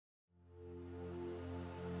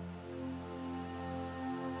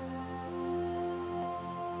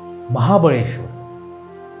Mahabaleshwar,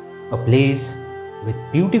 a place with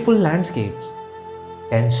beautiful landscapes,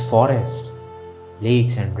 dense forests,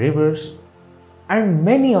 lakes and rivers, and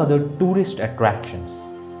many other tourist attractions.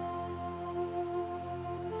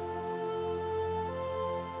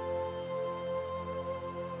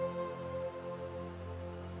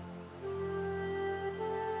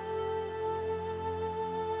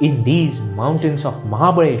 In these mountains of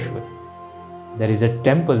Mahabaleshwar, there is a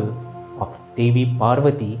temple of Devi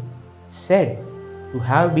Parvati said to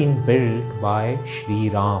have been built by Shri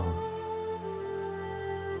Ram.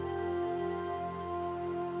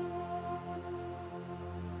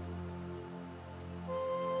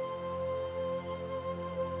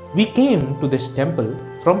 We came to this temple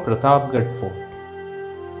from Pratapgad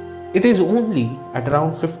fort. It is only at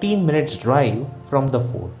around 15 minutes drive from the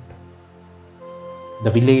fort.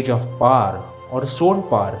 The village of Par or Stone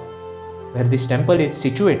Par, where this temple is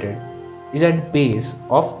situated, is at base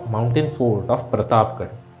of mountain fort of Pratapgad.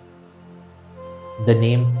 The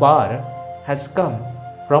name Par has come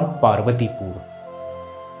from Parvatipur.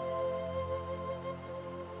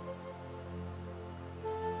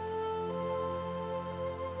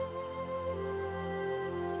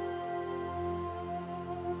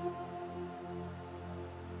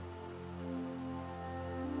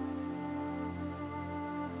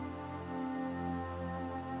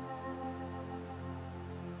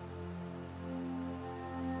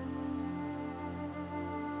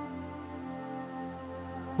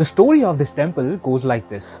 The story of this temple goes like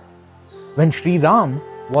this. When Shri Ram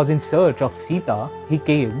was in search of Sita, he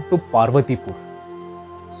came to Parvatipur.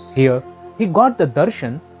 Here, he got the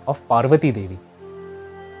darshan of Parvati Devi.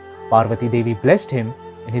 Parvati Devi blessed him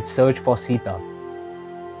in his search for Sita,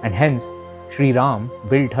 and hence Shri Ram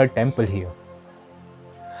built her temple here.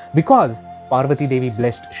 Because Parvati Devi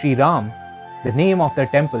blessed Shri Ram, the name of the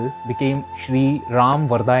temple became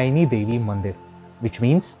SHRIRAMMVARDAYANI Devi Mandir, which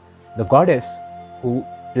means the goddess who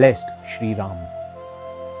blessed Shri Ram.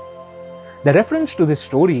 The reference to this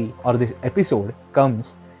story or this episode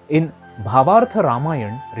comes in Bhavartha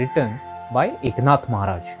Ramayana written by Eknath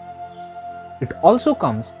Maharaj. It also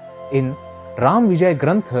comes in Ram Vijay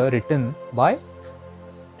Grantha written by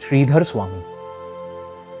Sridhar Swami.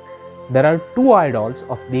 There are two idols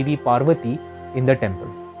of Devi Parvati in the temple.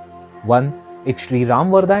 One is Shri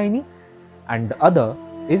Ram Vardayani and the other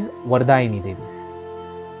is Vardayani Devi.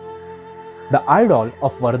 The idol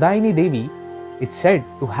of Vardayani Devi is said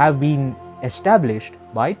to have been established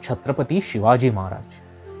by Chhatrapati Shivaji Maharaj.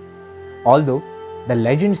 Although the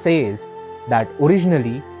legend says that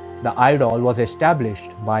originally the idol was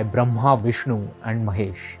established by Brahma, Vishnu and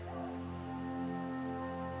Mahesh.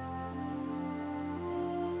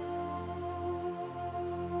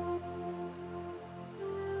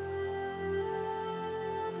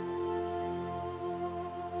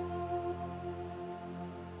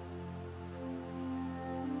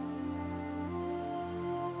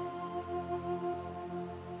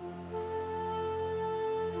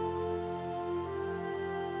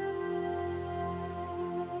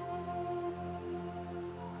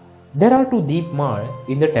 There are two Deepmar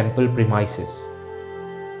in the temple premises.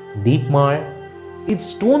 Deepmar is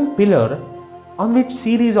stone pillar on which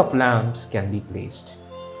series of lamps can be placed.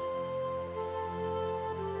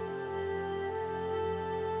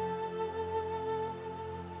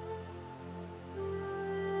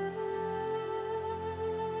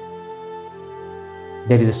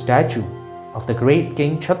 There is a statue of the great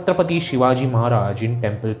King Chhatrapati Shivaji Maharaj in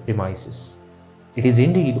temple premises. It is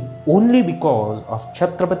indeed only because of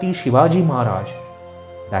Chhatrapati Shivaji Maharaj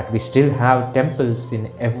that we still have temples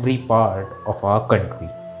in every part of our country.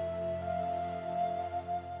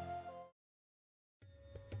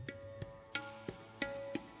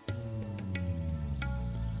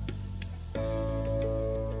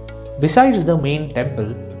 Besides the main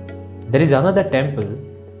temple, there is another temple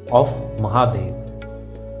of Mahadev.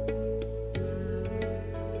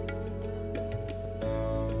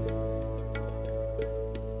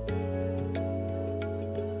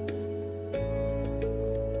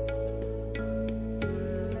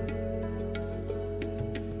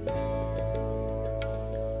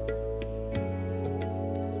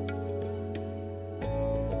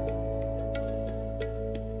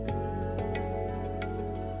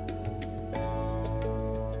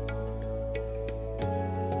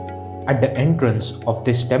 At the entrance of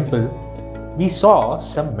this temple, we saw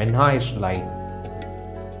some menhirs lying.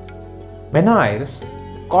 Menhirs,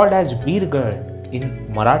 called as Veergad in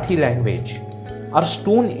Marathi language, are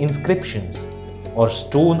stone inscriptions or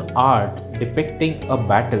stone art depicting a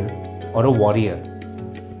battle or a warrior.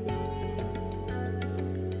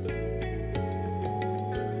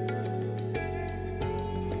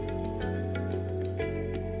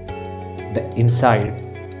 The inside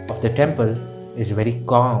of the temple is very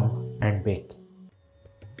calm and big.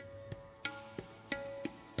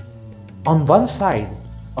 On one side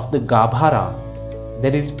of the Gabhara,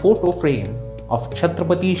 there is photo frame of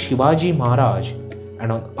Chhatrapati Shivaji Maharaj,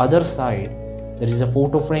 and on other side there is a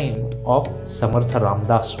photo frame of Samartha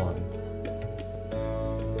Ramdas Swami.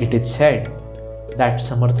 It is said that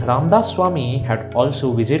Samartha Ramdas Swami had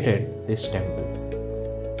also visited this temple.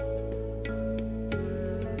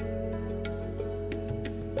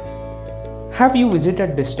 Have you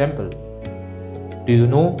visited this temple? Do you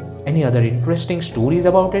know any other interesting stories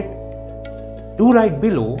about it? Do write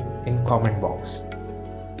below in comment box.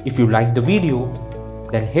 If you like the video,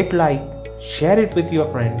 then hit like, share it with your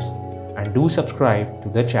friends and do subscribe to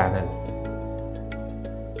the channel.